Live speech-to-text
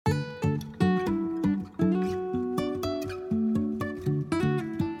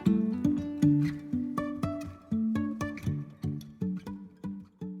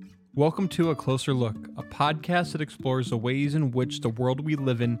Welcome to A Closer Look, a podcast that explores the ways in which the world we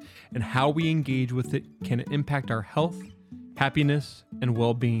live in and how we engage with it can impact our health, happiness, and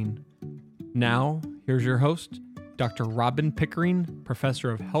well-being. Now, here's your host, Dr. Robin Pickering,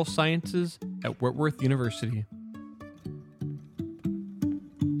 Professor of Health Sciences at Whitworth University.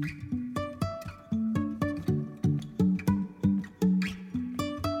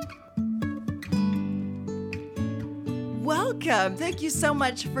 Welcome. Thank you so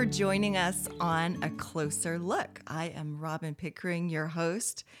much for joining us on A Closer Look. I am Robin Pickering, your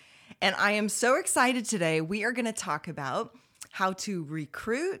host, and I am so excited today. We are going to talk about how to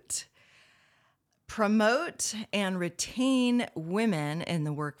recruit, promote, and retain women in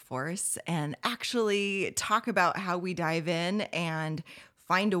the workforce, and actually talk about how we dive in and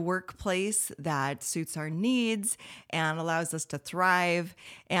find a workplace that suits our needs and allows us to thrive.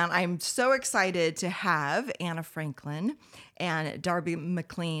 And I'm so excited to have Anna Franklin and Darby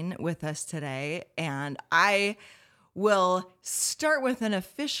McLean with us today. And I will start with an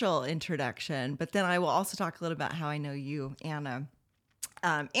official introduction, but then I will also talk a little about how I know you, Anna.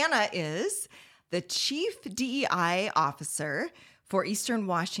 Anna is the Chief DEI Officer for Eastern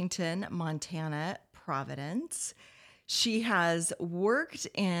Washington, Montana, Providence. She has worked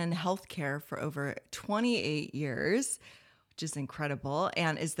in healthcare for over 28 years, which is incredible,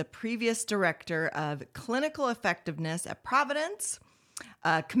 and is the previous director of clinical effectiveness at Providence,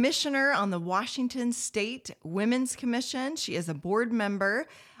 commissioner on the Washington State Women's Commission. She is a board member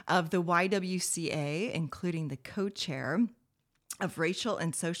of the YWCA, including the co-chair of Racial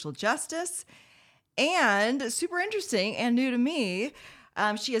and Social Justice, and super interesting and new to me,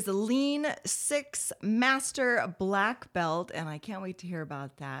 she is a Lean 6 Master Black Belt, and I can't wait to hear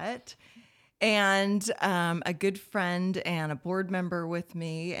about that. And a good friend and a board member with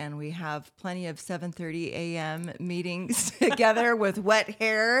me, and we have plenty of 7:30 a.m. meetings together with wet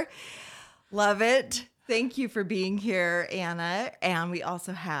hair. Love it. Thank you for being here, Anna. And we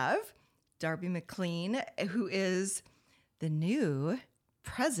also have Darby McLean, who is the new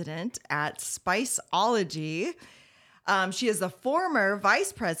president at Spiceology. She is a former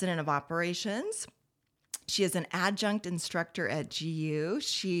vice president of operations. She is an adjunct instructor at GU.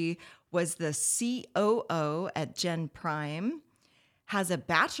 She was the COO at Gen Prime, has a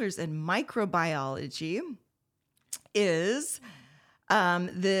bachelor's in microbiology, is now I'm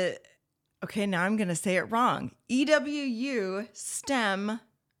going to say it wrong, EWU STEM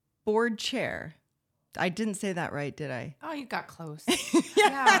board chair. I didn't say that right, did I? Oh, you got close.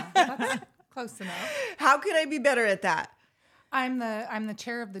 Yeah, that's close enough. How could I be better at that? I'm the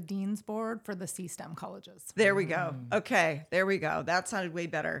chair of the Dean's Board for the C-STEM colleges. There we go. Okay, there we go. That sounded way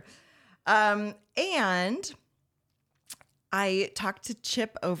better. And I talked to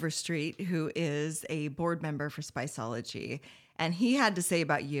Chip Overstreet, who is a board member for Spiceology, and he had to say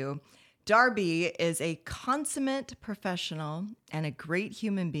about you, Darby is a consummate professional and a great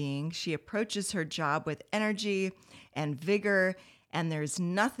human being. She approaches her job with energy and vigor, and there's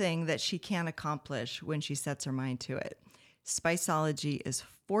nothing that she can't accomplish when she sets her mind to it. Spiceology is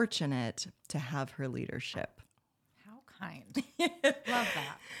fortunate to have her leadership. How kind. Love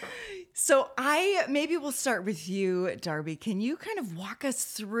that. So maybe we'll start with you, Darby. Can you kind of walk us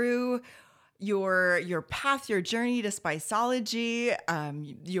through your path, your journey to Spiceology,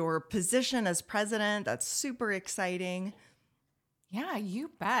 your position as president? That's super exciting. Yeah,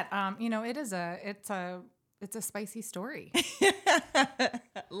 you bet. It's a spicy story.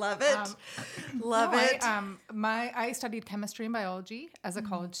 Love it. Love it. I studied chemistry and biology as a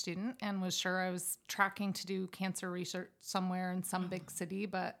college student and was sure I was tracking to do cancer research somewhere in some big city,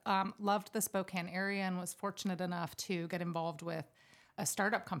 but loved the Spokane area and was fortunate enough to get involved with a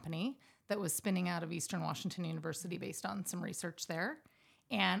startup company that was spinning out of Eastern Washington University based on some research there.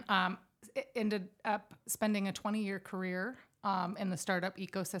 And it ended up spending a 20-year career in the startup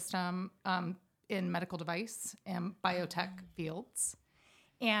ecosystem in medical device and biotech fields,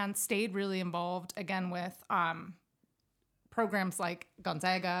 and stayed really involved again with programs like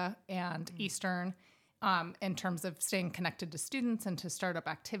Gonzaga and Eastern in terms of staying connected to students and to startup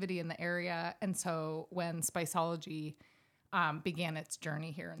activity in the area. And so when Spiceology began its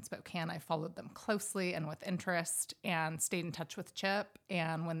journey here in Spokane, I followed them closely and with interest and stayed in touch with Chip.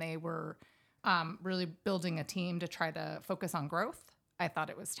 And when they were really building a team to try to focus on growth, I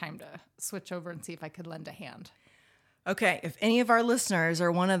thought it was time to switch over and see if I could lend a hand. Okay, if any of our listeners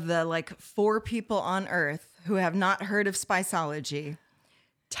are one of the 4 people on Earth who have not heard of Spiceology,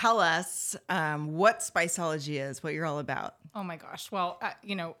 tell us what Spiceology is, what you're all about. Oh my gosh. Well,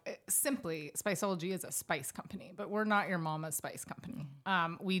 simply, Spiceology is a spice company, but we're not your mama's spice company.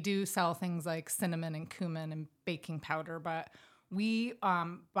 We do sell things like cinnamon and cumin and baking powder, but We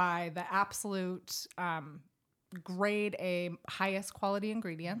buy the absolute grade A highest quality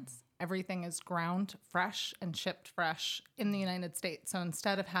ingredients. Everything is ground fresh and shipped fresh in the United States. So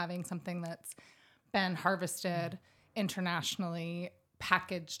instead of having something that's been harvested internationally,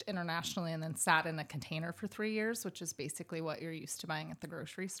 packaged internationally, and then sat in a container for 3 years, which is basically what you're used to buying at the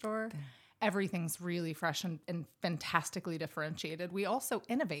grocery store, everything's really fresh and fantastically differentiated. We also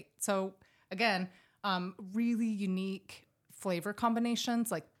innovate. So again, really unique flavor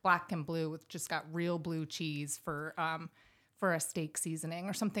combinations like black and blue with just got real blue cheese for a steak seasoning,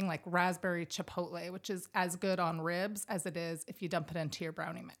 or something like raspberry chipotle, which is as good on ribs as it is if you dump it into your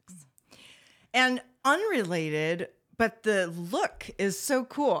brownie mix. And unrelated, but the look is so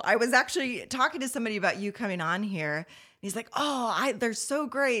cool. I was actually talking to somebody about you coming on here. He's like, they're so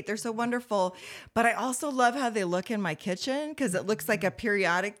great. They're so wonderful. But I also love how they look in my kitchen because it looks like a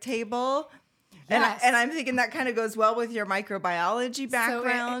periodic table. Yes. And I'm thinking that kind of goes well with your microbiology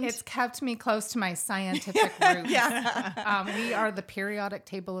background. So it's kept me close to my scientific roots. We are the periodic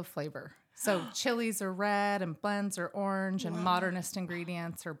table of flavor. So chilies are red and blends are orange and modernist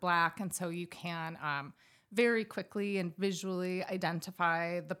ingredients are black. And so you can very quickly and visually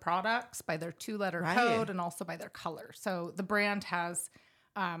identify the products by their 2-letter code and also by their color. So the brand has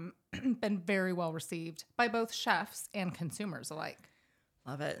been very well received by both chefs and consumers alike.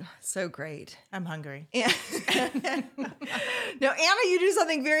 Love it. So great. I'm hungry. Yeah. Now, Anna, you do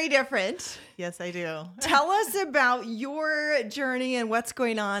something very different. Yes, I do. Tell us about your journey and what's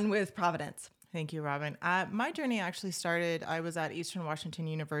going on with Providence. Thank you, Robin. My journey actually started, I was at Eastern Washington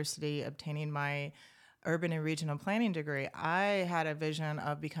University obtaining my urban and regional planning degree. I had a vision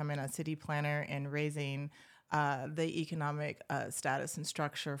of becoming a city planner and raising the economic status and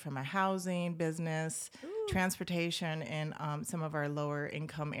structure for my housing, business, transportation in some of our lower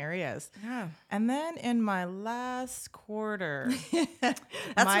income areas. Yeah. And then in my last quarter, that's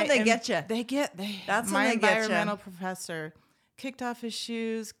when they get you. That's my environmental professor kicked off his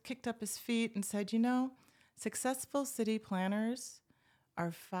shoes, kicked up his feet, and said, successful city planners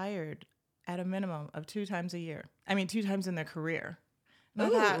are fired at a minimum of 2 times a year. 2 times in their career.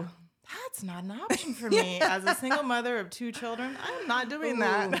 Now that's not an option for me. As a single mother of 2 children, I'm not doing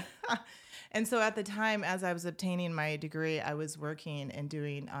that. And so at the time, as I was obtaining my degree, I was working and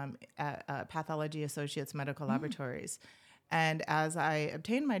doing pathology associates medical laboratories. And as I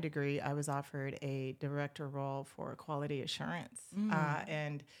obtained my degree, I was offered a director role for quality assurance.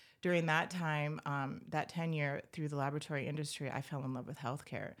 And during that time, that tenure through the laboratory industry, I fell in love with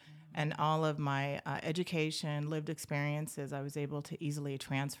healthcare. And all of my education, lived experiences, I was able to easily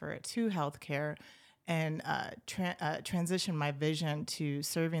transfer it to healthcare and transition my vision to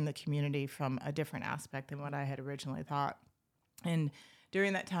serving the community from a different aspect than what I had originally thought. And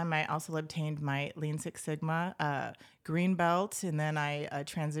during that time, I also obtained my Lean Six Sigma green belt, and then I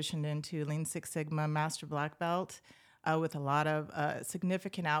transitioned into Lean Six Sigma Master Black Belt with a lot of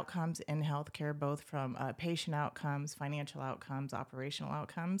significant outcomes in healthcare, both from patient outcomes, financial outcomes, operational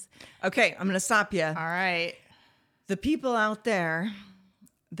outcomes. Okay, I'm going to stop you. All right. The people out there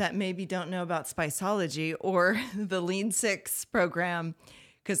that maybe don't know about Spiceology or the Lean Six program,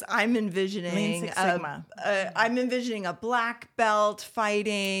 because I'm envisioning Lean Six Sigma. I'm envisioning a black belt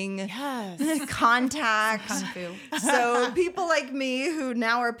fighting contacts. Kung Fu. So people like me who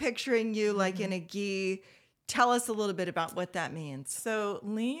now are picturing you like in a gi, tell us a little bit about what that means. So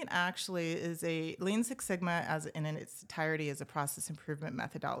Lean actually is Lean Six Sigma in its entirety is a process improvement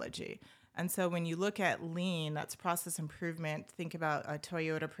methodology. And so when you look at Lean, that's process improvement. Think about a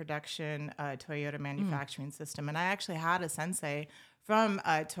Toyota production, a Toyota manufacturing system. And I actually had a sensei from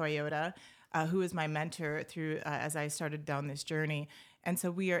Toyota who was my mentor through as I started down this journey. And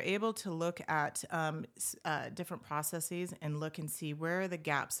so we are able to look at different processes and look and see where are the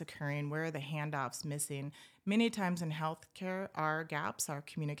gaps occurring, where are the handoffs missing. Many times in healthcare, our gaps are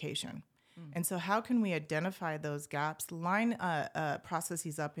communication. And so how can we identify those gaps, line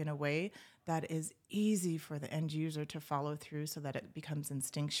processes up in a way that is easy for the end user to follow through so that it becomes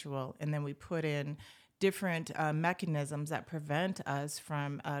instinctual, and then we put in different mechanisms that prevent us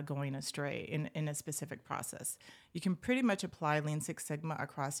from going astray in a specific process. You can pretty much apply Lean Six Sigma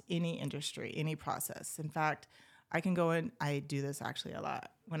across any industry, any process. In fact, I can go in, I do this actually a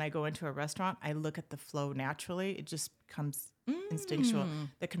lot. When I go into a restaurant, I look at the flow naturally. It just becomes instinctual.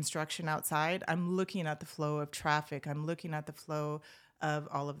 The construction outside, I'm looking at the flow of traffic. I'm looking at the flow of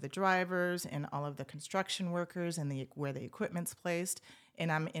all of the drivers and all of the construction workers and where the equipment's placed. And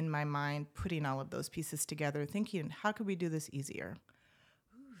I'm in my mind putting all of those pieces together, thinking, how could we do this easier?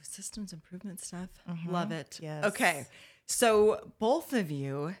 Ooh, systems improvement stuff. Love it. Yes. Okay. So both of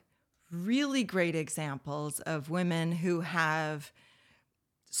you really great examples of women who have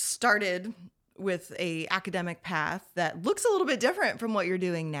started with a academic path that looks a little bit different from what you're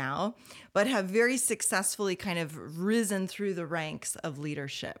doing now, but have very successfully kind of risen through the ranks of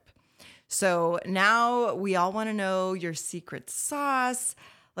leadership. So now we all want to know your secret sauce.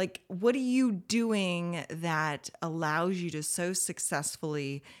 Like, what are you doing that allows you to so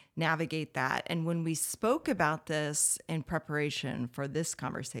successfully navigate that? And when we spoke about this in preparation for this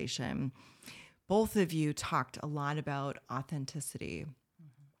conversation, both of you talked a lot about authenticity.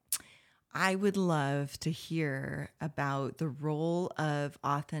 I would love to hear about the role of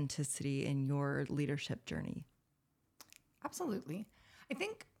authenticity in your leadership journey. Absolutely. I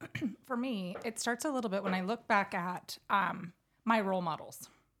think for me, it starts a little bit when I look back at my role models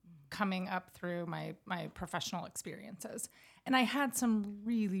coming up through my professional experiences. And I had some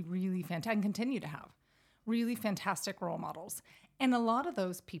really, really fantastic, and continue to have really fantastic role models. And a lot of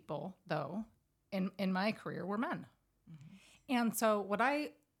those people, though, in my career were men. Mm-hmm. And so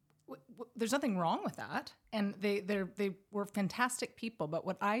there's nothing wrong with that. And they were fantastic people. But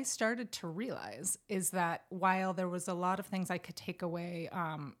what I started to realize is that while there was a lot of things I could take away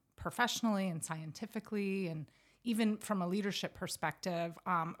professionally and scientifically, and even from a leadership perspective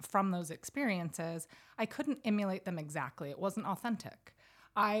from those experiences, I couldn't emulate them exactly. It wasn't authentic.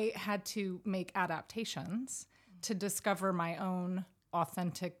 I had to make adaptations to discover my own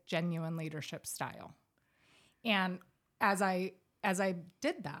authentic, genuine leadership style. And as I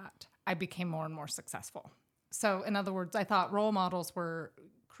did that, I became more and more successful. So in other words, I thought role models were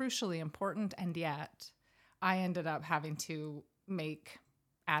crucially important, and yet I ended up having to make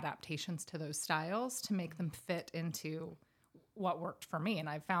adaptations to those styles to make them fit into what worked for me. And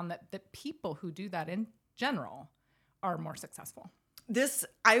I found that the people who do that in general are more successful.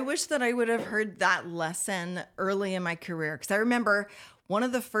 I wish that I would have heard that lesson early in my career, because I remember one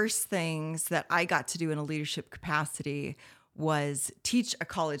of the first things that I got to do in a leadership capacity was teach a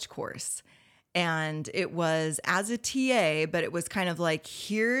college course. And it was as a TA, but it was kind of like,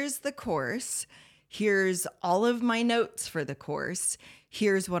 here's the course, here's all of my notes for the course,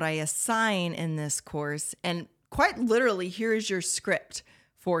 here's what I assign in this course, and quite literally, here's your script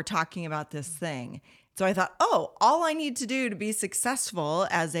for talking about this thing. So I thought, all I need to do to be successful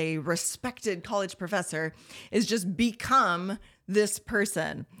as a respected college professor is just become this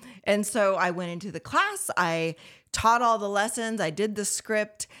person. And so I went into the class, I taught all the lessons, I did the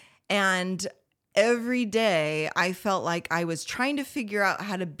script, and every day I felt like I was trying to figure out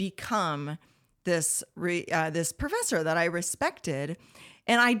how to become this professor that I respected.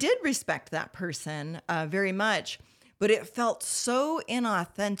 And I did respect that person very much, but it felt so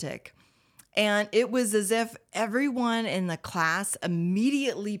inauthentic. And it was as if everyone in the class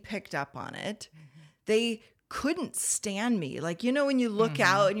immediately picked up on it. Mm-hmm. They couldn't stand me. Like, when you look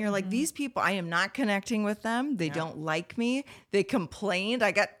out and you're like, these people, I am not connecting with them. They don't like me. They complained.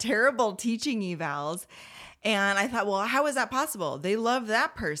 I got terrible teaching evals. And I thought, well, how is that possible? They love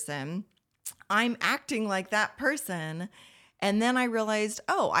that person. I'm acting like that person. And then I realized,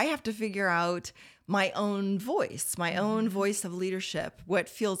 I have to figure out my own voice of leadership, what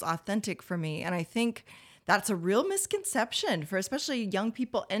feels authentic for me. And I think that's a real misconception for especially young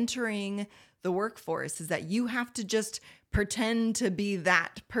people entering the workforce, is that you have to just pretend to be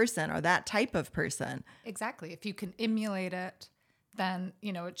that person or that type of person. Exactly. If you can emulate it, then,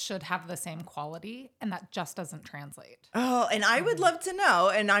 it should have the same quality, and that just doesn't translate. Oh, and I would love to know,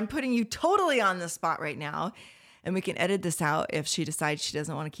 and I'm putting you totally on the spot right now, and we can edit this out if she decides she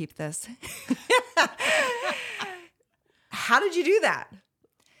doesn't want to keep this. How did you do that?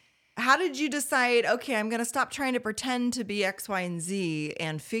 How did you decide, okay, I'm going to stop trying to pretend to be X, Y, and Z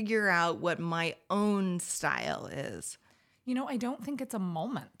and figure out what my own style is? I don't think it's a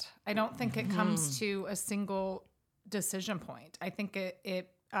moment. I don't think it comes to a single decision point. I think it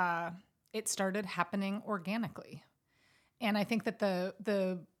started happening organically. And I think that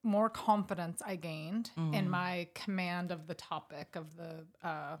the more confidence I gained in my command of the topic, of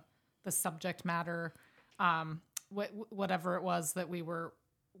the subject matter, whatever it was that we were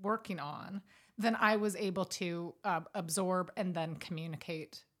working on, then I was able to absorb and then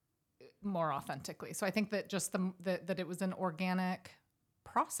communicate more authentically. So I think that just that it was an organic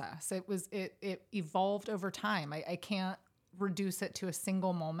process. It evolved over time. I can't reduce it to a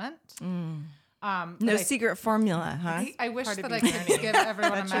single moment. No secret formula, huh? I wish that I could give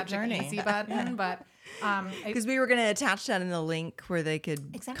everyone a magic easy button, but because we were going to attach that in the link where they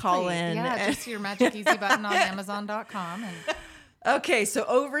could call in. Yeah, just your magic easy button on Amazon.com. Okay, so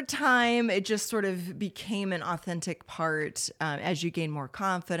over time, it just sort of became an authentic part as you gain more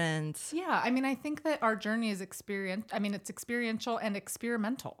confidence. Yeah, I mean, I think that our journey is it's experiential and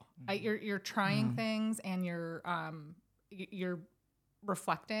experimental. You're trying things, and you're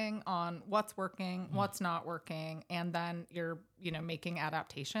reflecting on what's working, what's not working, and then you're making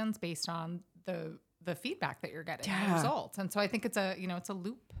adaptations based on the feedback that you're getting, and the results. And so I think it's a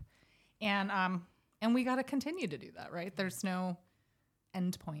loop, and we got to continue to do that, right? There's no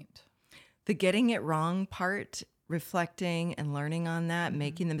end point. The getting it wrong part, reflecting and learning on that,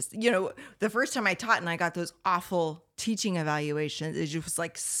 making the mistake. The first time I taught and I got those awful teaching evaluations, it just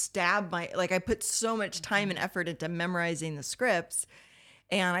like I put so much time and effort into memorizing the scripts.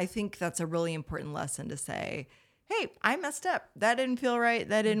 And I think that's a really important lesson to say, hey, I messed up. That didn't feel right.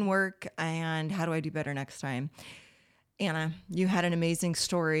 That didn't work. And how do I do better next time? Anna, you had an amazing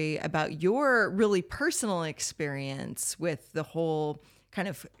story about your really personal experience with the whole kind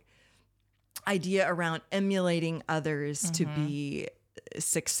of idea around emulating others to be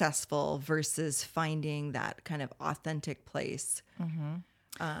successful versus finding that kind of authentic place.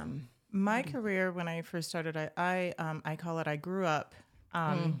 My career, when I first started, I call it, I grew up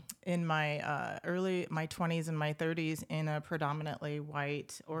in my my 20s and my 30s in a predominantly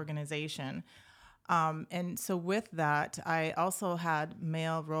white organization. And so with that, I also had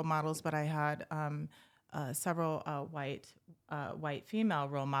male role models, but I had several white female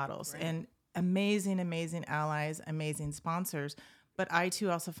role models, and amazing allies, amazing sponsors. But I too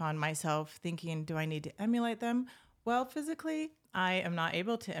also found myself thinking, do I need to emulate them? Well, physically, I am not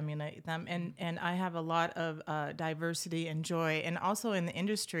able to emulate them. And I have a lot of diversity and joy. And also in the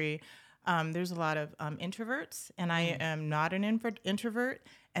industry, there's a lot of introverts, and I am not an introvert.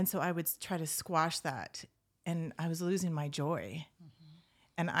 And so I would try to squash that, and I was losing my joy.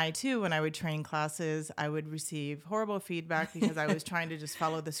 And I too, when I would train classes, I would receive horrible feedback because I was trying to just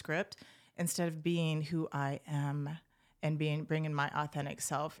follow the script instead of being who I am and bringing my authentic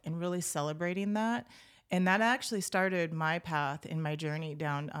self and really celebrating that. And that actually started my path in my journey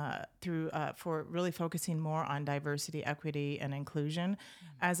down for really focusing more on diversity, equity, and inclusion,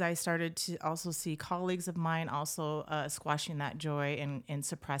 as I started to also see colleagues of mine also squashing that joy and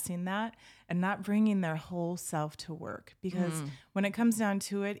suppressing that and not bringing their whole self to work. Because when it comes down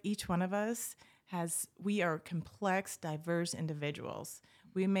to it, each one of us we are complex, diverse individuals.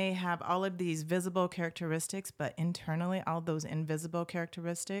 We may have all of these visible characteristics, but internally, all those invisible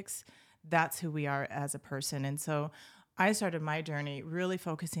characteristics, that's who we are as a person. And so I started my journey really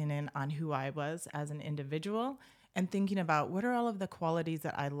focusing in on who I was as an individual and thinking about what are all of the qualities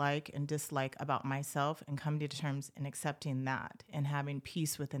that I like and dislike about myself, and come to terms in accepting that and having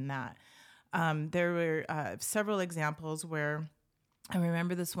peace within that. There were several examples where I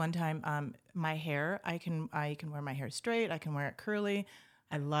remember this one time, my hair, I can wear my hair straight, I can wear it curly.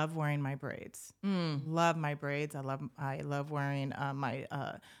 I love wearing my braids. Love my braids. I love wearing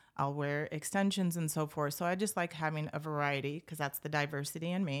I'll wear extensions and so forth. So I just like having a variety, because that's the diversity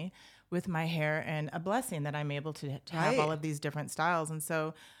in me with my hair, and a blessing that I'm able to have all of these different styles. And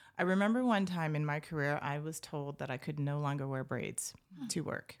so I remember one time in my career, I was told that I could no longer wear braids to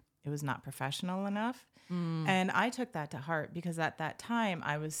work. It was not professional enough. And I took that to heart, because at that time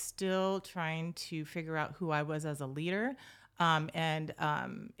I was still trying to figure out who I was as a leader. And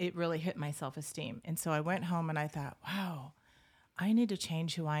it really hit my self-esteem. And so I went home and I thought, wow, I need to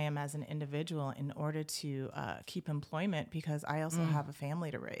change who I am as an individual in order to keep employment, because I also have a family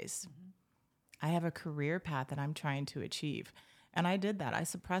to raise. I have a career path that I'm trying to achieve. And I did that. I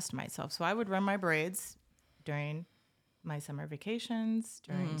suppressed myself. So I would run my braids during my summer vacations,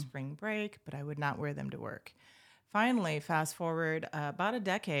 during spring break, but I would not wear them to work. Finally, fast forward about a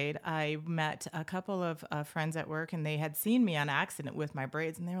decade, I met a couple of friends at work, and they had seen me on accident with my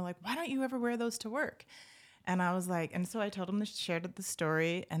braids, and they were like, why don't you ever wear those to work? And I was like, and so I told them, shared the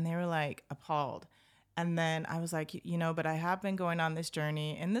story, and they were like appalled. And then I was like, but I have been going on this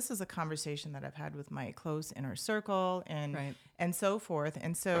journey, and this is a conversation that I've had with my close inner circle and so forth.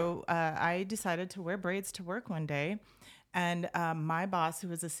 And so I decided to wear braids to work one day. And my boss, who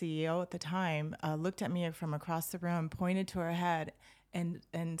was a CEO at the time, looked at me from across the room, pointed to her head, and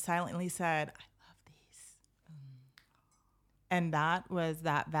silently said, I love these. And that was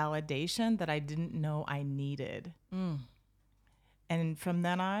that validation that I didn't know I needed. And from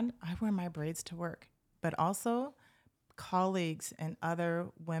then on, I wear my braids to work. But also, colleagues and other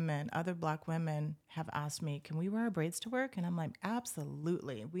Black women have asked me, can we wear our braids to work? And I'm like,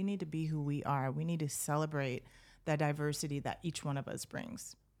 absolutely. We need to be who we are. We need to celebrate the diversity that each one of us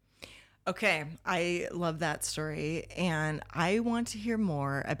brings. Okay, I love that story. And I want to hear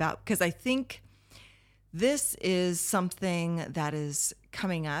more about, because I think This is something that is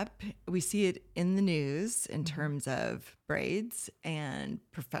coming up. We see it in the news in terms of braids and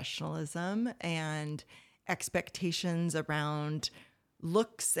professionalism and expectations around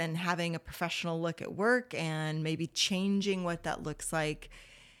looks and having a professional look at work and maybe changing what that looks like.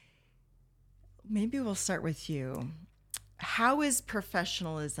 Maybe we'll start with you. How is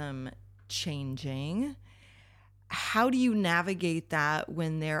professionalism changing? How do you navigate that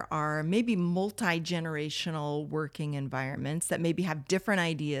when there are maybe multi-generational working environments that maybe have different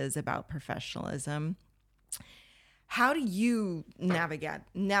ideas about professionalism? How do you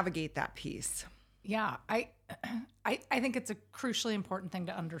navigate that piece? Yeah, I think it's a crucially important thing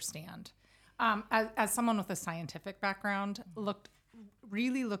to understand. As someone with a scientific background,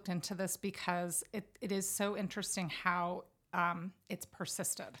 really looked into this because it is so interesting how it's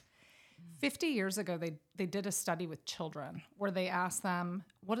persisted. 50 years ago, they did a study with children where they asked them,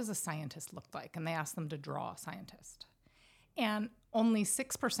 what does a scientist look like? And they asked them to draw a scientist. And only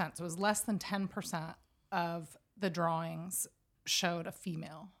 6%, so it was less than 10% of the drawings showed a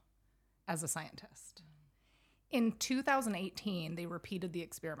female as a scientist. In 2018, they repeated the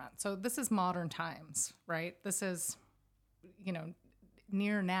experiment. So this is modern times, right? This is,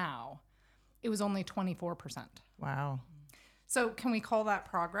 near now. It was only 24%. Wow. So can we call that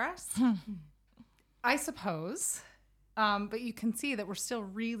progress? I suppose. But you can see that we're still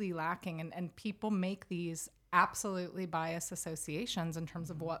really lacking, and people make these absolutely biased associations in terms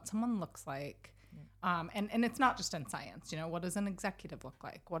of what someone looks like. And it's not just in science. What does an executive look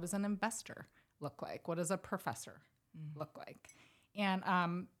like? What does an investor look like? What does a professor look like?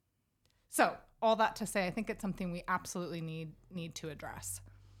 And so all that to say, I think it's something we absolutely need to address.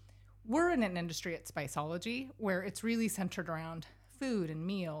 We're in an industry at Spiceology where it's really centered around food and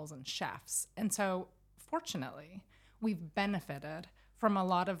meals and chefs. And so fortunately, we've benefited from a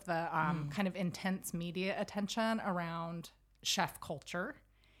lot of the kind of intense media attention around chef culture.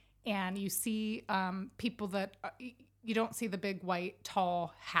 And you see people that you don't see the big white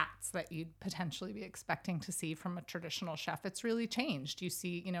tall hats that you'd potentially be expecting to see from a traditional chef. It's really changed. You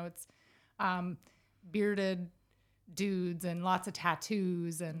see, it's bearded dudes and lots of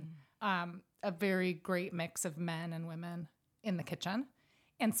tattoos and a very great mix of men and women in the kitchen.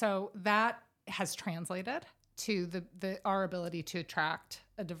 And so that has translated to our ability to attract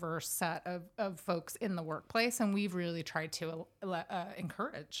a diverse set of folks in the workplace. And we've really tried to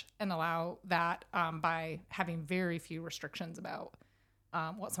encourage and allow that by having very few restrictions about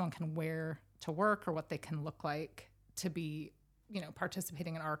what someone can wear to work or what they can look like to be,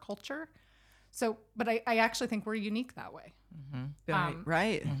 participating in our culture. So, but I actually think we're unique that way. Mm-hmm.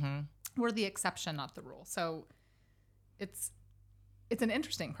 Right. Mm-hmm. We're the exception, not the rule. So it's an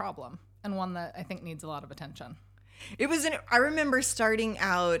interesting problem and one that I think needs a lot of attention. I remember starting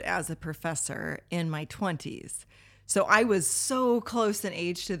out as a professor in my 20s. So I was so close in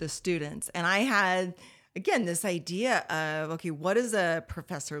age to the students. And I had, again, this idea of, okay, what does a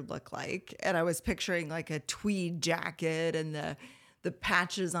professor look like? And I was picturing like a tweed jacket and the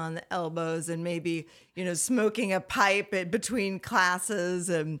patches on the elbows and maybe, smoking a pipe between classes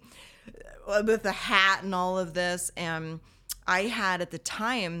and with a hat and all of this. And I had at the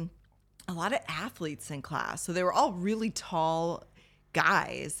time a lot of athletes in class. So they were all really tall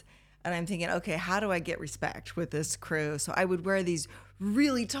guys. And I'm thinking, okay, how do I get respect with this crew? So I would wear these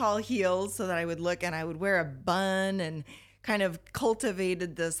really tall heels so that I would look, and I would wear a bun and kind of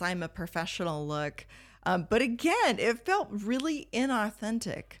cultivated this I'm a professional look. But again, it felt really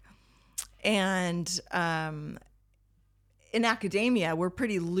inauthentic. And in academia, we're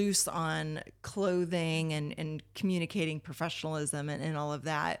pretty loose on clothing and communicating professionalism and all of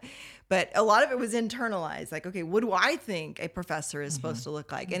that. But a lot of it was internalized. Like, okay, what do I think a professor is supposed to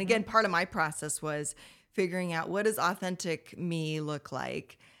look like? And again, part of my process was figuring out, what does authentic me look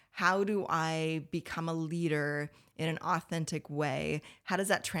like? How do I become a leader in an authentic way? How does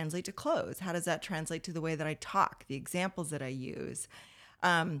that translate to clothes? How does that translate to the way that I talk, the examples that I use?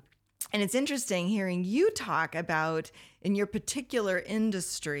 And it's interesting hearing you talk about, in your particular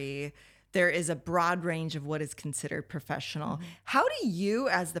industry, there is a broad range of what is considered professional. How do you,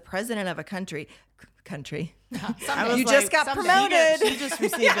 as the president of a country, you just got promoted. You just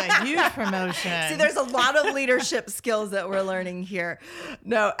received a huge promotion. See, there's a lot of leadership skills that we're learning here.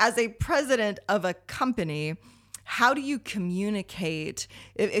 No, as a president of a company, how do you communicate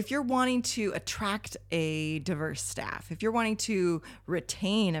if you're wanting to attract a diverse staff, if you're wanting to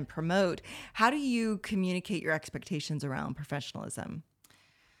retain and promote, how do you communicate your expectations around professionalism?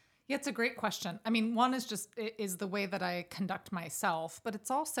 Yeah, it's a great question. I mean, one is the way that I conduct myself, but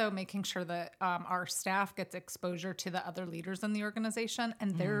it's also making sure that our staff gets exposure to the other leaders in the organization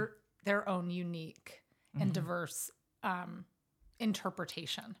and their own unique and diverse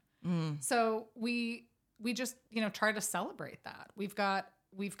interpretation. So we just, try to celebrate that. We've got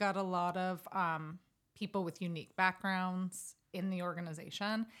a lot of people with unique backgrounds in the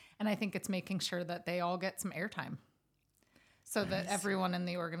organization, and I think it's making sure that they all get some airtime, so that everyone in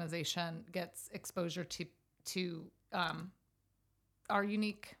the organization gets exposure to our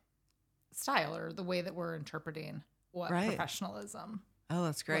unique style, or the way that we're interpreting what professionalism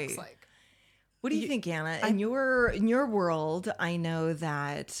that's great. looks like. What do you think, Anna? In your world, I know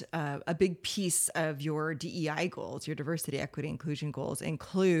that a big piece of your DEI goals, your diversity, equity, inclusion goals,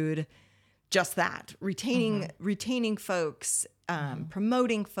 include just that: retaining folks,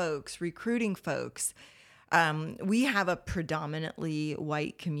 promoting folks, recruiting folks. We have a predominantly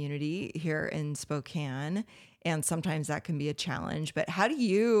white community here in Spokane, and sometimes that can be a challenge. But how do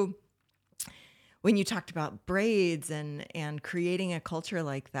you, when you talked about braids and creating a culture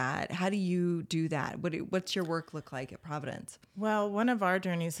like that, how do you do that? What's your work look like at Providence? Well, one of our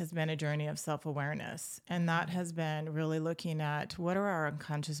journeys has been a journey of self-awareness, and that has been really looking at what are our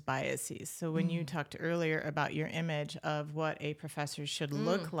unconscious biases. So when you talked earlier about your image of what a professor should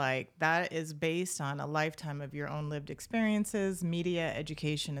look like, that is based on a lifetime of your own lived experiences, media,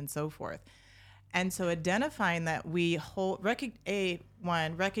 education, and so forth. And so identifying that we recognizing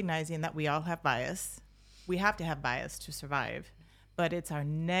that we all have bias. We have to have bias to survive, but it's our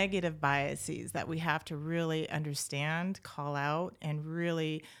negative biases that we have to really understand, call out, and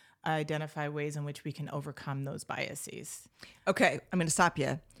really identify ways in which we can overcome those biases. Okay, I'm going to stop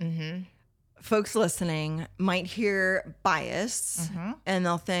you. Folks listening might hear bias and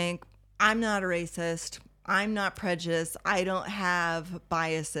they'll think, I'm not a racist, I'm not prejudiced, I don't have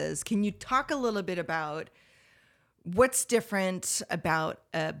biases. Can you talk a little bit about what's different about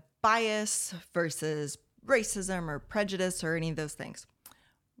a bias versus racism or prejudice or any of those things?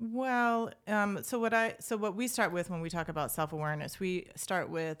 Well, so what we start with when we talk about self-awareness, we start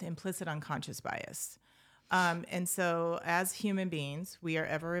with implicit unconscious bias. And so as human beings, we are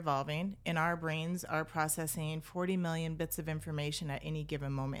ever evolving, and our brains are processing 40 million bits of information at any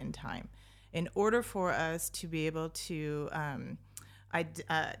given moment in time. In order for us to be able to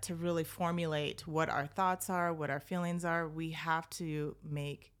really formulate what our thoughts are, what our feelings are, we have to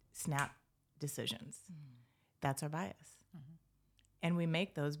make snap decisions. That's our bias. And we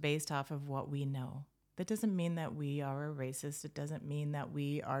make those based off of what we know. That doesn't mean that we are a racist. It doesn't mean that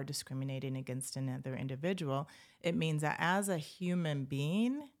we are discriminating against another individual. It means that as a human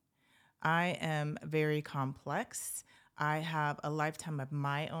being, I am very complex. I have a lifetime of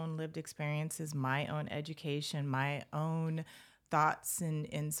my own lived experiences, my own education, my own thoughts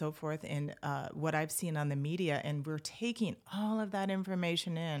and so forth, and what I've seen on the media. And we're taking all of that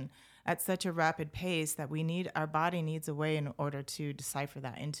information in at such a rapid pace that our body needs a way in order to decipher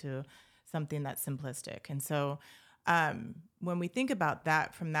that into something that's simplistic. And so when we think about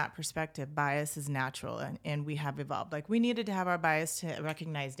that from that perspective, bias is natural, and we have evolved. Like, we needed to have our bias to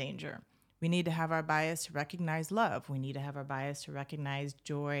recognize danger. We need to have our bias to recognize love. We need to have our bias to recognize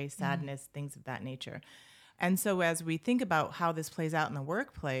joy, sadness, things of that nature. And so as we think about how this plays out in the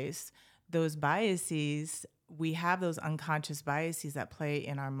workplace, those biases, we have those unconscious biases that play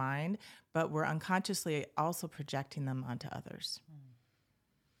in our mind, but we're unconsciously also projecting them onto others.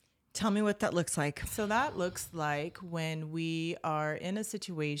 Tell me what that looks like. So that looks like when we are in a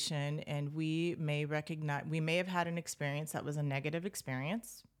situation and we may have had an experience that was a negative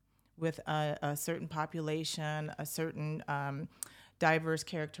experience with a certain population, a certain diverse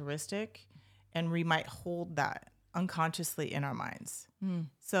characteristic, and we might hold that unconsciously in our minds.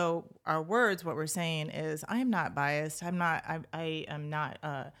 So our words, what we're saying is, I am not biased. I am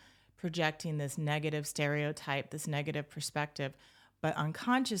not projecting this negative stereotype, this negative perspective. But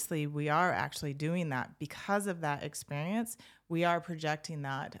unconsciously, we are actually doing that because of that experience. We are projecting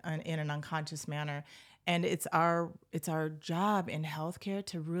that in an unconscious manner. And it's our job in healthcare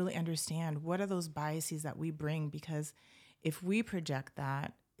to really understand what are those biases that we bring, because if we project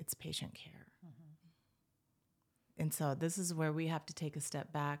that, it's patient care. And so this is where we have to take a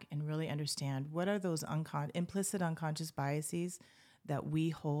step back and really understand what are those implicit unconscious biases that we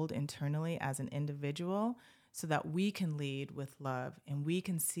hold internally as an individual, so that we can lead with love and we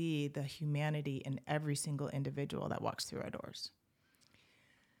can see the humanity in every single individual that walks through our doors.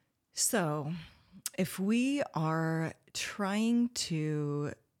 So if we are trying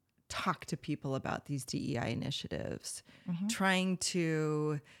to talk to people about these DEI initiatives, trying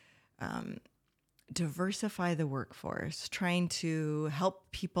to diversify the workforce, trying to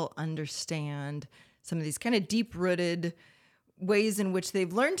help people understand some of these kind of deep-rooted ways in which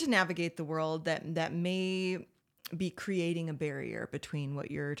they've learned to navigate the world that may be creating a barrier between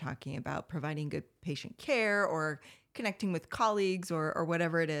what you're talking about, providing good patient care or connecting with colleagues or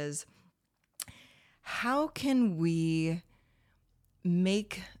whatever it is. How can we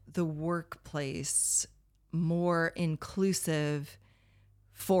make the workplace more inclusive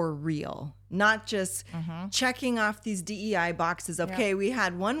for real? Not just checking off these DEI boxes. Okay, we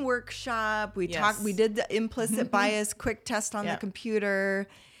had one workshop. We did the implicit bias quick test on the computer.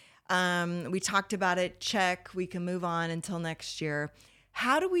 We talked about it. Check. We can move on until next year.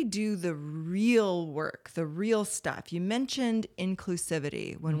 How do we do the real work, the real stuff? You mentioned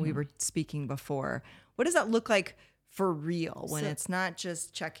inclusivity when we were speaking before. What does that look like for real when it's not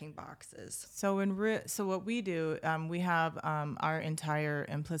just checking boxes? So what we do, we have our entire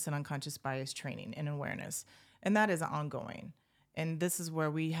implicit unconscious bias training and awareness, and that is ongoing. And this is where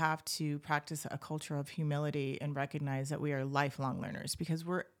we have to practice a culture of humility and recognize that we are lifelong learners, because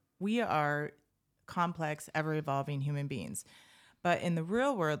we are complex, ever-evolving human beings. But in the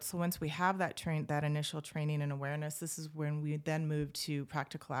real world, so once we have that initial training and awareness, this is when we then move to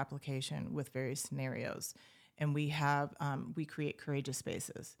practical application with various scenarios. And we create courageous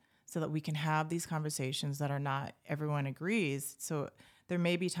spaces so that we can have these conversations that are not everyone agrees. So there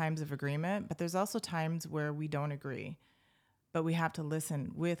may be times of agreement, but there's also times where we don't agree. But we have to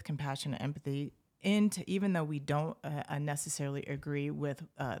listen with compassion and empathy even though we don't necessarily agree with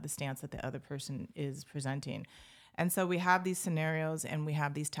the stance that the other person is presenting. And so we have these scenarios and we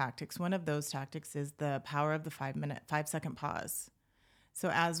have these tactics. One of those tactics is the power of the 5-second pause. So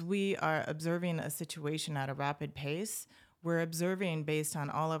as we are observing a situation at a rapid pace, we're observing based on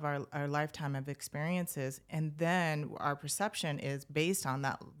all of our lifetime of experiences, and then our perception is based on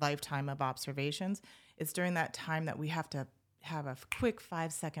that lifetime of observations. It's during that time that we have to have a quick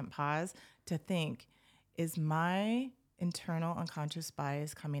 5-second pause to think, is my internal unconscious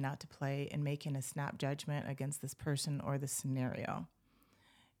bias coming out to play and making a snap judgment against this person or this scenario?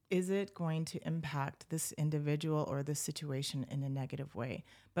 Is it going to impact this individual or this situation in a negative way?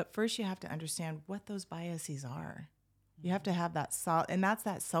 But first you have to understand what those biases are. You have to have that and that's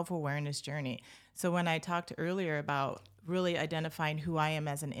that self-awareness journey. So when I talked earlier about really identifying who I am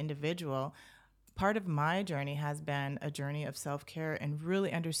as an individual, part of my journey has been a journey of self-care and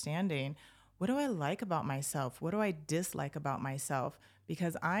really understanding, what do I like about myself? What do I dislike about myself?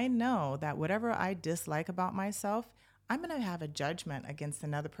 Because I know that whatever I dislike about myself, I'm going to have a judgment against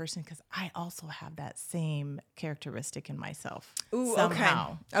another person because I also have that same characteristic in myself. Ooh,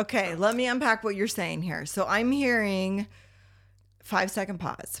 somehow. Okay, let me unpack what you're saying here. So I'm hearing 5-second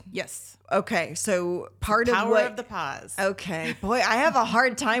pause. Yes. Okay, so part of Power of the pause. Okay, boy, I have a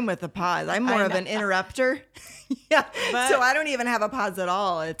hard time with the pause. I'm more of an interrupter. Yeah, so I don't even have a pause at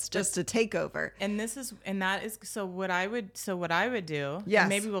all. It's just a takeover. So what I would do. Yes. And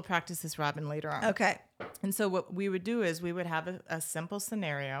maybe we'll practice this, Robin, later on. Okay. And so what we would do is we would have a simple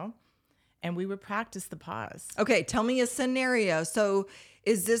scenario, and we would practice the pause. Okay, tell me a scenario. So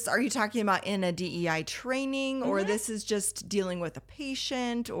are you talking about in a DEI training, or this is just dealing with a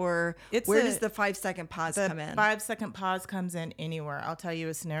patient, or where does the 5-second pause come in? 5-second pause comes in anywhere. I'll tell you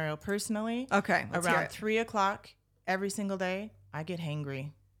a scenario personally. Okay. Around 3:00 every single day, I get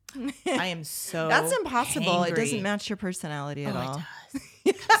hangry. I am so That's impossible. hangry. It doesn't match your personality at all.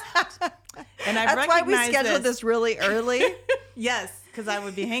 It does. And That's why we scheduled this really early. Yes, because I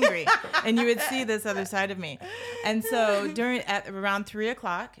would be hangry, and you would see this other side of me. And so at around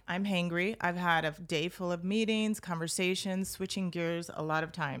 3:00, I'm hangry. I've had a day full of meetings, conversations, switching gears a lot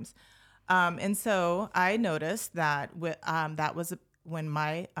of times. And so I noticed that that was when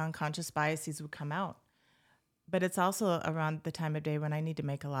my unconscious biases would come out. But it's also around the time of day when I need to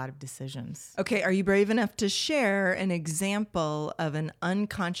make a lot of decisions. Okay, are you brave enough to share an example of an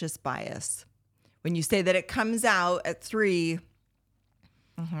unconscious bias? When you say that it comes out at 3.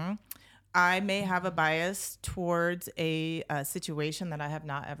 Mm-hmm. I may have a bias towards a situation that I have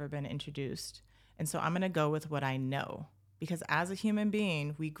not ever been introduced. And so I'm going to go with what I know. Because as a human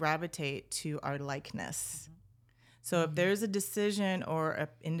being, we gravitate to our likeness. Mm-hmm. So if there's a decision or an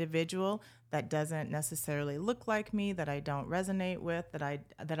individual that doesn't necessarily look like me, that I don't resonate with,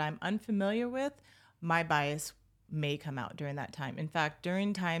 that I'm unfamiliar with, my bias may come out during that time. In fact,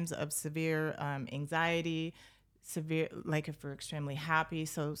 during times of severe anxiety, like if we're extremely happy,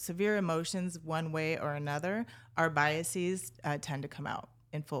 so severe emotions one way or another, our biases tend to come out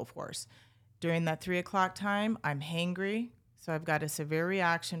in full force. During that 3:00 time, I'm hangry, so I've got a severe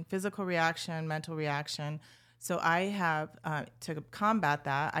reaction, physical reaction, mental reaction. So I have, to combat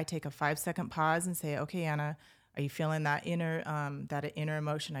that, I take a 5-second pause and say, okay, Anna, are you feeling that inner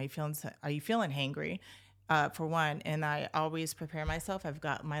emotion? Are you feeling hangry? for one, and I always prepare myself. I've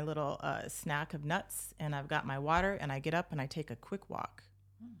got my little snack of nuts, and I've got my water, and I get up and I take a quick walk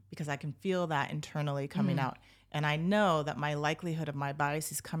because I can feel that internally coming out. And I know that my likelihood of my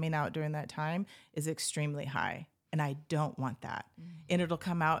biases coming out during that time is extremely high. And I don't want that. And it'll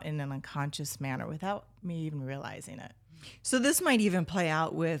come out in an unconscious manner without me even realizing it. So this might even play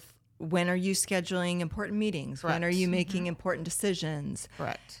out with, when are you scheduling important meetings? Correct. When are you making important decisions?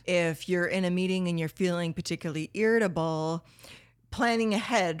 Correct. If you're in a meeting and you're feeling particularly irritable, planning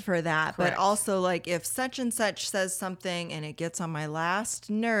ahead for that. Correct. But also, like, if such and such says something and it gets on my last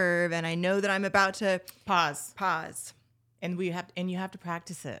nerve and I know that I'm about to Pause. And you have to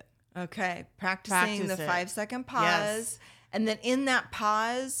practice it. Okay. Practicing the 5-second pause. Yes. And then in that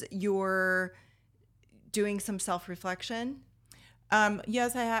pause, you're doing some self-reflection.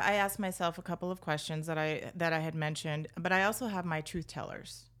 Yes, I asked myself a couple of questions that I had mentioned, but I also have my truth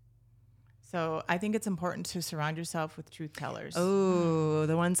tellers. So I think it's important to surround yourself with truth tellers. Oh,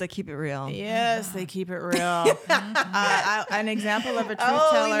 the ones that keep it real. Yes, they keep it real. An example of a truth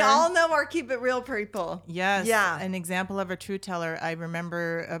teller. We all know our keep it real people. Yes. Yeah. An example of a truth teller. I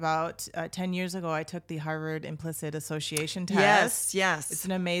remember about 10 years ago, I took the Harvard Implicit Association test. Yes. It's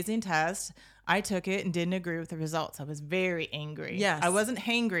an amazing test. I took it and didn't agree with the results. I was very angry. Yes. I wasn't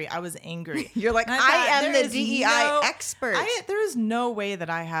hangry. I was angry. You're like, And I thought, am there the is DEI expert. There is no way that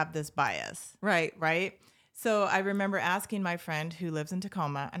I have this bias. Right. Right. So I remember asking my friend who lives in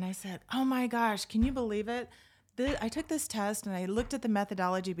Tacoma, and I said, oh my gosh, can you believe it? I took this test and I looked at the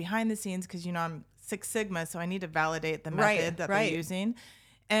methodology behind the scenes because, I'm Six Sigma, so I need to validate the method that they're using.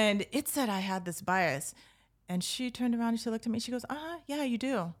 And it said I had this bias. And she turned around and she looked at me. She goes, yeah, you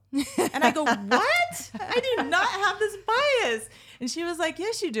do. And I go, what? I do not have this bias. And she was like,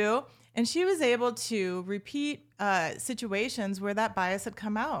 yes, you do. And she was able to repeat situations where that bias had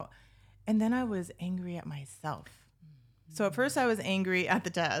come out. And then I was angry at myself. So at first I was angry at the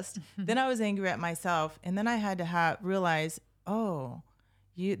test. Then I was angry at myself. And then I had to realize,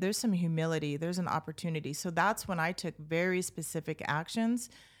 there's some humility. There's an opportunity. So that's when I took very specific actions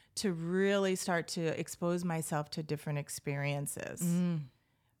to really start to expose myself to different experiences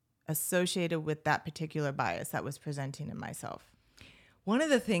associated with that particular bias that was presenting in myself. One of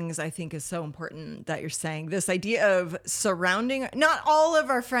the things I think is so important that you're saying, this idea of surrounding, not all of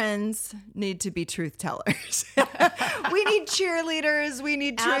our friends need to be truth tellers. We need cheerleaders. We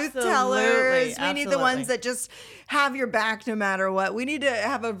need truth tellers. We need the ones that just have your back no matter what. We need to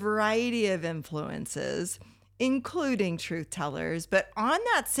have a variety of influences, including truth tellers. But on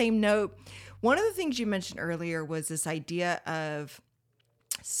that same note, one of the things you mentioned earlier was this idea of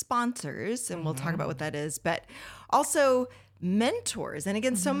sponsors, and we'll talk about what that is, but also mentors. And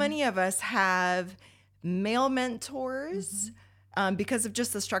again, so many of us have male mentors because of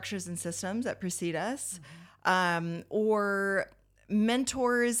just the structures and systems that precede us, or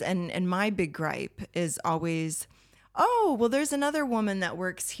mentors. And my big gripe is always, oh, well, there's another woman that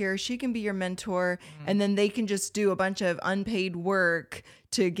works here. She can be your mentor. And then they can just do a bunch of unpaid work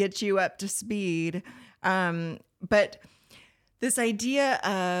to get you up to speed. But this idea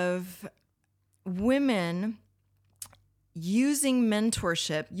of women using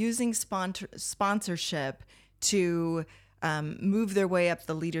mentorship, using sponsorship to move their way up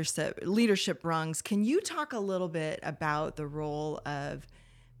the leadership rungs. Can you talk a little bit about the role of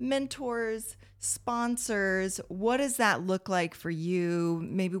mentors, sponsors? What does that look like for you?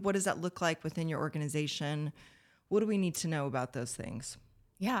 Maybe what does that look like within your organization? What do we need to know about those things?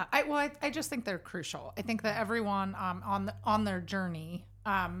 Yeah, I just think they're crucial. I think that everyone on their journey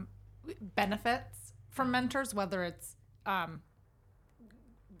benefits from mentors, whether it's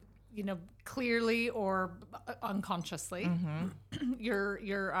clearly or unconsciously.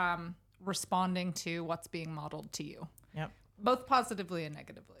 You're responding to what's being modeled to you. Yep. Both positively and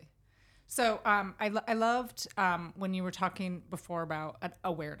negatively. So I loved when you were talking before about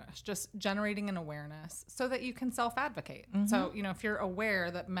awareness, just generating an awareness so that you can self-advocate. So, if you're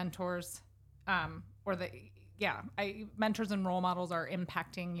aware that mentors mentors and role models are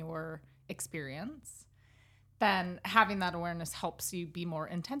impacting your experience, then having that awareness helps you be more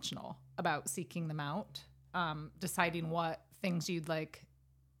intentional about seeking them out, deciding what things you'd like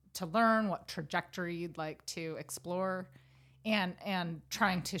to learn, what trajectory you'd like to explore, and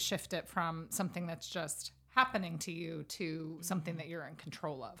trying to shift it from something that's just happening to you to something that you're in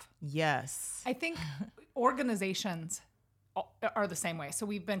control of. Yes. I think organizations are the same way. So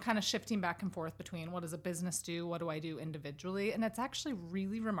we've been kind of shifting back and forth between what does a business do, what do I do individually, and it's actually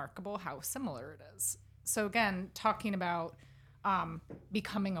really remarkable how similar it is. So again, talking about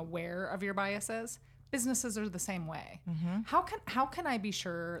becoming aware of your biases, businesses are the same way. How can I be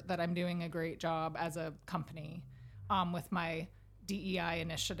sure that I'm doing a great job as a company with my DEI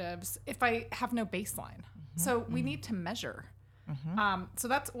initiatives if I have no baseline? So we need to measure. So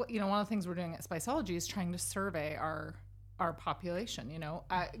that's what, one of the things we're doing at Spiceology is trying to survey our population.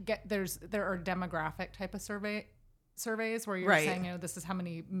 There are demographic type of surveys where you're saying, this is how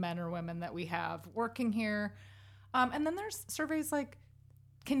many men or women that we have working here. And then there's surveys like,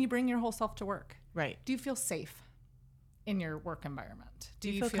 can you bring your whole self to work? Right. Do you feel safe in your work environment? Do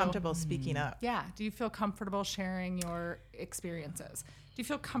you feel comfortable speaking up? Yeah. Do you feel comfortable sharing your experiences? Do you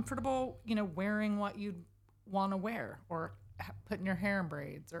feel comfortable, wearing what you want to wear or putting your hair in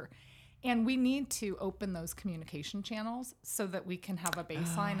braids? And we need to open those communication channels so that we can have a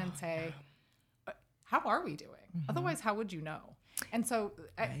baseline and say, how are we doing? Otherwise, how would you know? And so,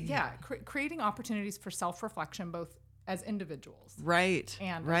 creating opportunities for self-reflection, both as individuals, and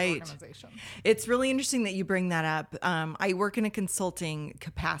as organizations. It's really interesting that you bring that up. I work in a consulting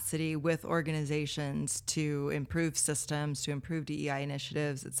capacity with organizations to improve systems, to improve DEI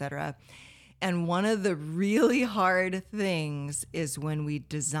initiatives, et cetera. And one of the really hard things is when we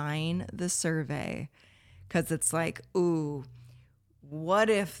design the survey, because it's like, ooh, what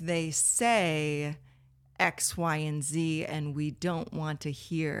if they say X, Y, and Z, and we don't want to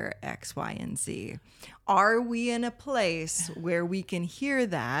hear X, Y, and Z? Are we in a place where we can hear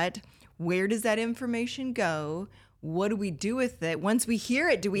that? Where does that information go? What do we do with it? Once we hear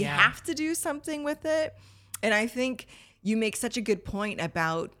it, do we have to do something with it? And I think you make such a good point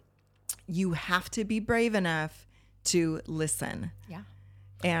about you have to be brave enough to listen. Yeah.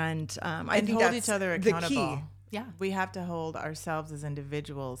 And I think hold that's each other the accountable. key. Yeah. We have to hold ourselves as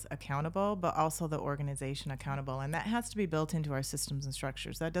individuals accountable, but also the organization accountable. And that has to be built into our systems and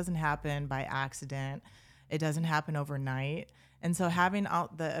structures. That doesn't happen by accident. It doesn't happen overnight. And so having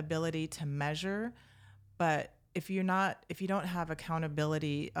the ability to measure, but if you don't have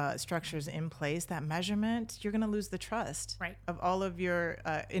accountability structures in place, that measurement, you're going to lose the trust of all of your.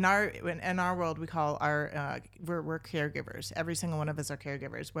 In our world, we call we're caregivers. Every single one of us are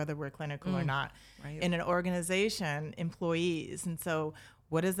caregivers, whether we're clinical or not. Right. In an organization, employees, and so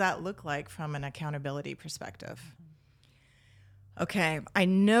what does that look like from an accountability perspective? Okay, I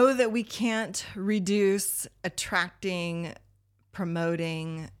know that we can't reduce attracting,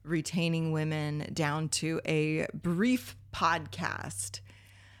 promoting, retaining women down to a brief podcast.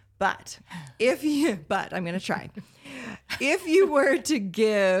 But I'm going to try. If you were to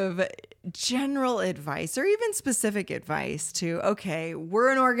give general advice or even specific advice to, okay,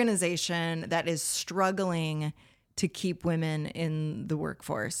 we're an organization that is struggling to keep women in the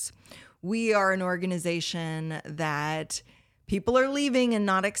workforce. We are an organization that people are leaving and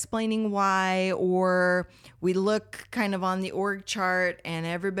not explaining why, or we look kind of on the org chart and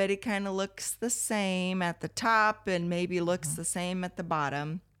everybody kind of looks the same at the top and maybe looks the same at the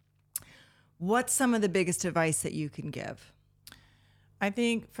bottom. What's some of the biggest advice that you can give? I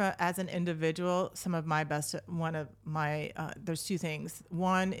think as an individual, there's two things.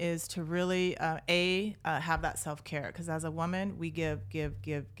 One is to really, have that self-care, because as a woman, we give.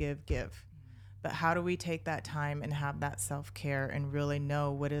 But how do we take that time and have that self-care and really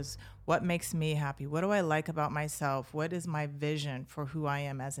know what makes me happy? What do I like about myself? What is my vision for who I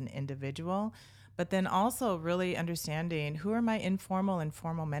am as an individual? But then also really understanding who are my informal and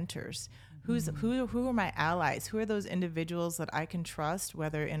formal mentors? Who are my allies? Who are those individuals that I can trust,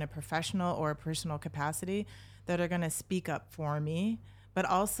 whether in a professional or a personal capacity, that are going to speak up for me, but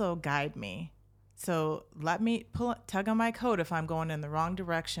also guide me? So let me tug on my coat if I'm going in the wrong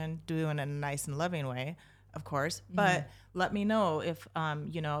direction, doing it in a nice and loving way, of course. But let me know if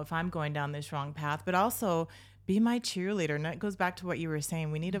I'm going down this wrong path. But also be my cheerleader. And that goes back to what you were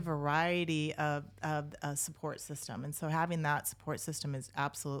saying. We need a variety of a support system. And so having that support system is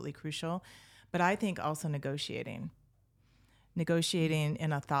absolutely crucial. But I think also negotiating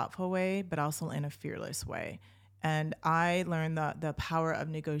in a thoughtful way, but also in a fearless way. And I learned the power of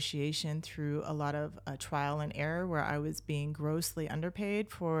negotiation through a lot of trial and error, where I was being grossly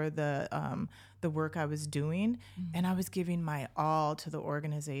underpaid for the work I was doing, and I was giving my all to the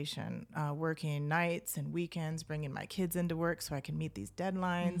organization, working nights and weekends, bringing my kids into work so I can meet these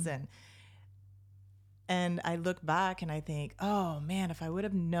deadlines. And I look back and I think, oh man, if I would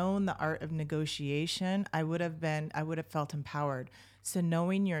have known the art of negotiation, I would have felt empowered. So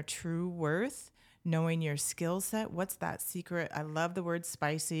knowing your true worth, knowing your skill set, what's that secret? I love the word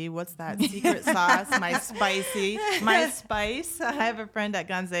spicy. What's that secret sauce? My spice. I have a friend at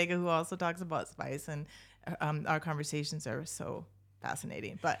Gonzaga who also talks about spice, and our conversations are so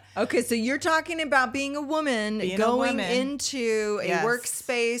fascinating. But okay, so you're talking about being a woman going into a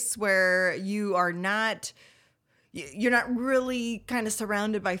workspace where you're not really kind of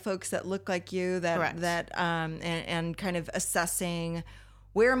surrounded by folks that look like you, and kind of assessing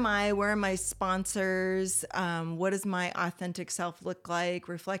where am I sponsors, what does my authentic self look like,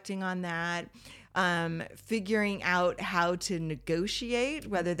 reflecting on that, figuring out how to negotiate,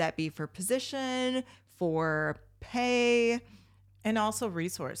 whether that be for position, for pay, and also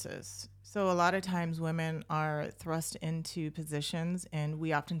resources. So a lot of times women are thrust into positions, and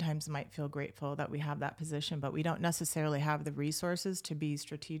we oftentimes might feel grateful that we have that position, but we don't necessarily have the resources to be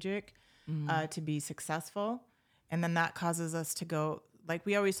strategic, to be successful. And then that causes us to go, like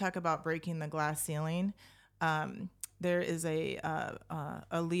we always talk about breaking the glass ceiling. There is a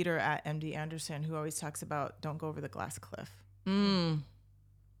leader at MD Anderson who always talks about don't go over the glass cliff. So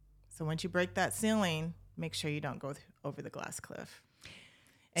once you break that ceiling, make sure you don't go over the glass cliff.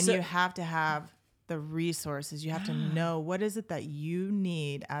 And you have to have the resources. You have to know what is it that you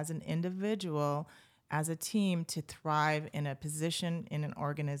need as an individual, as a team, to thrive in a position in an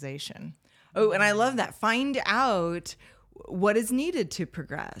organization. Oh, and I love that. Find out what is needed to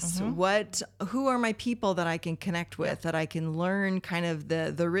progress. Who are my people that I can connect with, that I can learn kind of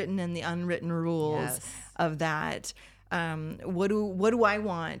the written and the unwritten rules of that. What do I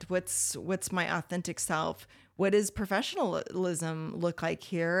want? What's my authentic self? What does professionalism look like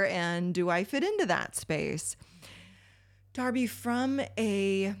here? And do I fit into that space? Darby, from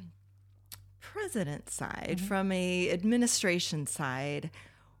a president side, from a administration side,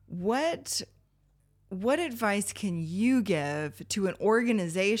 what advice can you give to an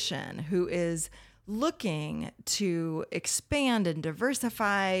organization who is looking to expand and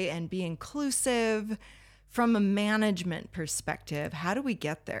diversify and be inclusive from a management perspective? How do we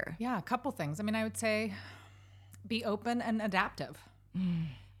get there? Yeah, a couple things. I mean, I would say be open and adaptive.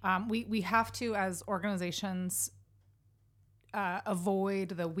 We have to, as organizations, avoid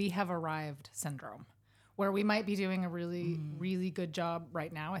the "we have arrived" syndrome, where we might be doing a really, really good job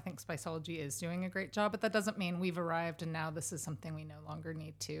right now. I think Spiceology is doing a great job, but that doesn't mean we've arrived and now this is something we no longer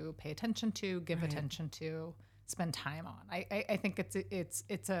need to pay attention to, give attention to, spend time on. I think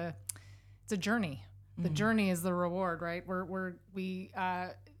it's a journey. The journey is the reward, right? We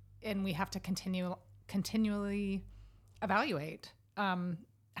have to continually evaluate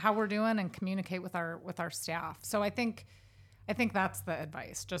how we're doing and communicate with our staff. So I think that's the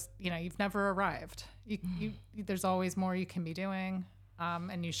advice. Just, you've never arrived. There's always more you can be doing,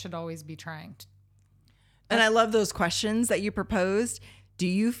 and you should always be trying. And I love those questions that you proposed. Do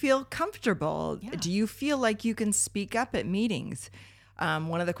you feel comfortable? Yeah. Do you feel like you can speak up at meetings?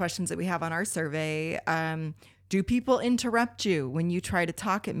 One of the questions that we have on our survey, do people interrupt you when you try to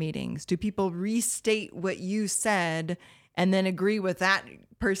talk at meetings? Do people restate what you said and then agree with that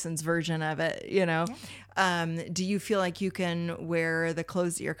person's version of it? Do you feel like you can wear the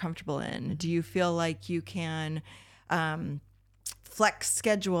clothes that you're comfortable in? Do you feel like you can flex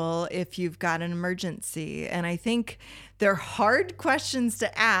schedule if you've got an emergency? And I think they're hard questions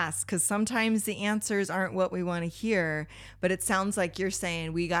to ask because sometimes the answers aren't what we want to hear, but it sounds like you're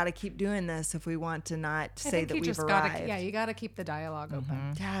saying we got to keep doing this if we want to not say that we've arrived. You got to keep the dialogue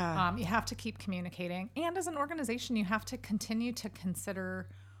open. Yeah. You have to keep communicating. And as an organization, you have to continue to consider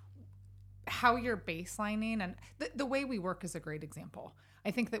how you're baselining. And the way we work is a great example.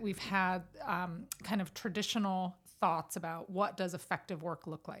 I think that we've had kind of traditional thoughts about what does effective work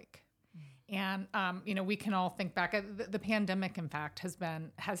look like. And, we can all think back at the pandemic, in fact,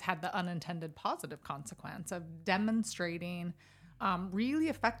 has had the unintended positive consequence of demonstrating really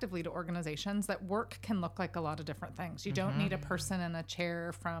effectively to organizations that work can look like a lot of different things. You don't need a person in a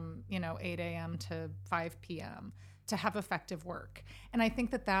chair from, 8 a.m. to 5 p.m. to have effective work. And I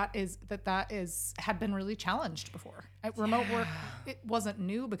think that had been really challenged before. Remote work, it wasn't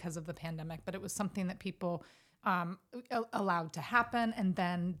new because of the pandemic, but it was something that people allowed to happen and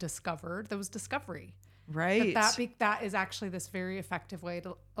then discovered. There was discovery. Right. That is actually this very effective way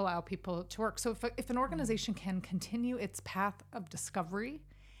to allow people to work. So if an organization can continue its path of discovery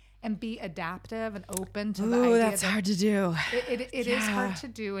and be adaptive and open to the idea. That's hard to do. It is hard to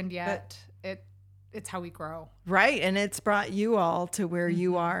do, and yet it's how we grow. Right. And it's brought you all to where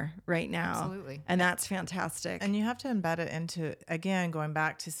you are right now. Absolutely. And that's fantastic. And you have to embed it into, again, going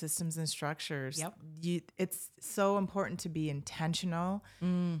back to systems and structures. Yep. It's so important to be intentional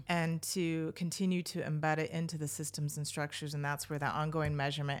and to continue to embed it into the systems and structures. And that's where that ongoing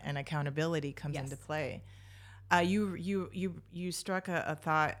measurement and accountability comes into play. You struck a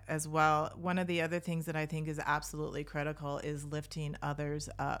thought as well. One of the other things that I think is absolutely critical is lifting others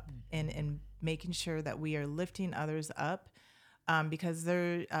up and making sure that we are lifting others up because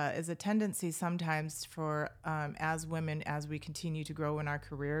there is a tendency sometimes for, as women, as we continue to grow in our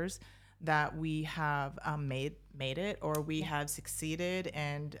careers, that we have made it, or we have succeeded,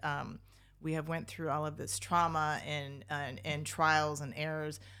 and we have went through all of this trauma and trials and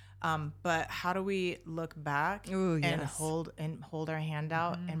errors. But how do we look back and hold our hand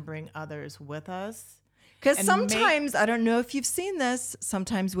out and bring others with us? Because sometimes, I don't know if you've seen this,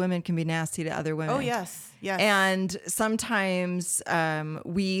 sometimes women can be nasty to other women. Oh, yes. And sometimes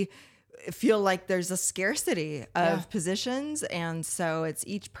we feel like there's a scarcity of positions. And so it's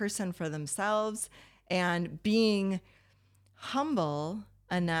each person for themselves, and being humble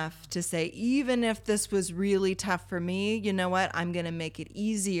enough to say, even if this was really tough for me, you know what? I'm going to make it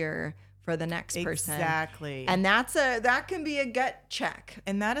easier for the next person. Exactly. And that can be a gut check.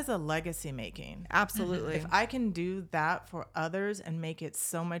 And that is a legacy making. Absolutely. If I can do that for others and make it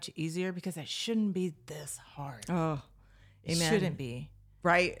so much easier, because it shouldn't be this hard. Oh, it amen. shouldn't be.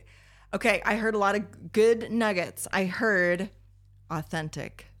 Right. Okay. I heard a lot of good nuggets. I heard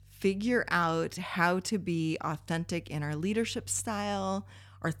authentic. Figure out how to be authentic in our leadership style,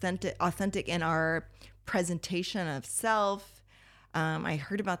 authentic in our presentation of self. I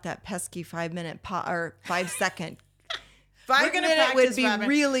heard about that pesky 5 minute or 5 second. 5 minute would be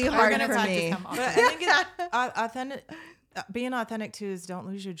really hard for me. But I think being authentic too is don't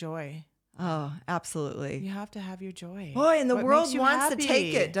lose your joy. Oh, absolutely. You have to have your joy. Boy, and the What world makes you wants happy. to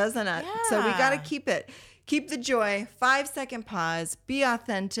take it, doesn't it? Yeah. So we got to keep it. Keep the joy. 5 second pause. Be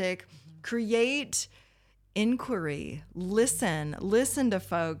authentic. Create inquiry. Listen to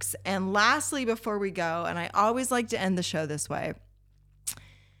folks. And lastly, before we go, and I always like to end the show this way,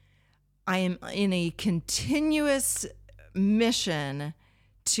 I am in a continuous mission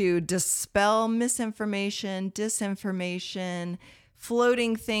to dispel misinformation, disinformation,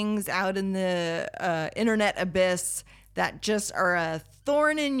 floating things out in the internet abyss that just are a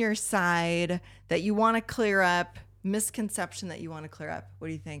thorn in your side that you want to clear up, misconception that you want to clear up. What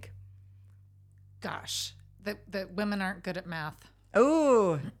do you think? Gosh, that women aren't good at math.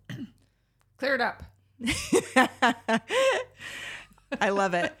 Oh, Clear it up. I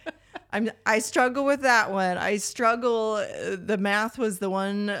love it. I struggle with that one. The math was the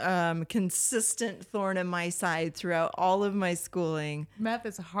one consistent thorn in my side throughout all of my schooling. Math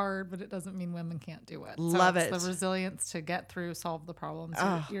is hard, but it doesn't mean women can't do it. Love it's it. the resilience to get through, solve the problems.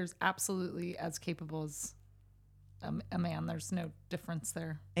 You're absolutely as capable as a man. There's no difference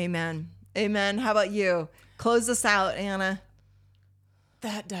there. Amen. Amen. How about you? Close us out, Anna.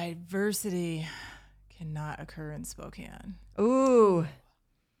 That diversity cannot occur in Spokane. Ooh.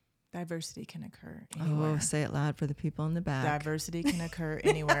 Diversity can occur anywhere. Oh, say it loud for the people in the back. Diversity can occur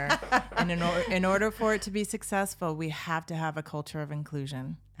anywhere. And in order for it to be successful, we have to have a culture of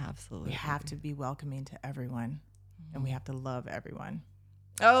inclusion. Absolutely. We have to be welcoming to everyone, and we have to love everyone.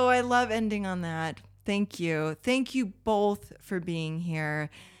 Oh, I love ending on that. Thank you. Thank you both for being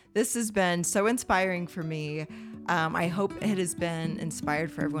here. This has been so inspiring for me. I hope it has been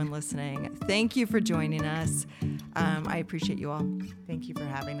inspired for everyone listening. Thank you for joining us. I appreciate you all. Thank you for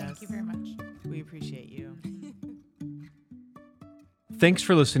having us. Thank you very much. We appreciate you. Thanks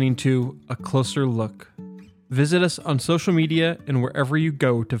for listening to A Closer Look. Visit us on social media and wherever you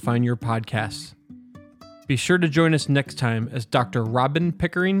go to find your podcasts. Be sure to join us next time as Dr. Robin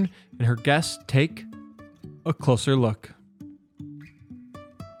Pickering and her guests take a closer look.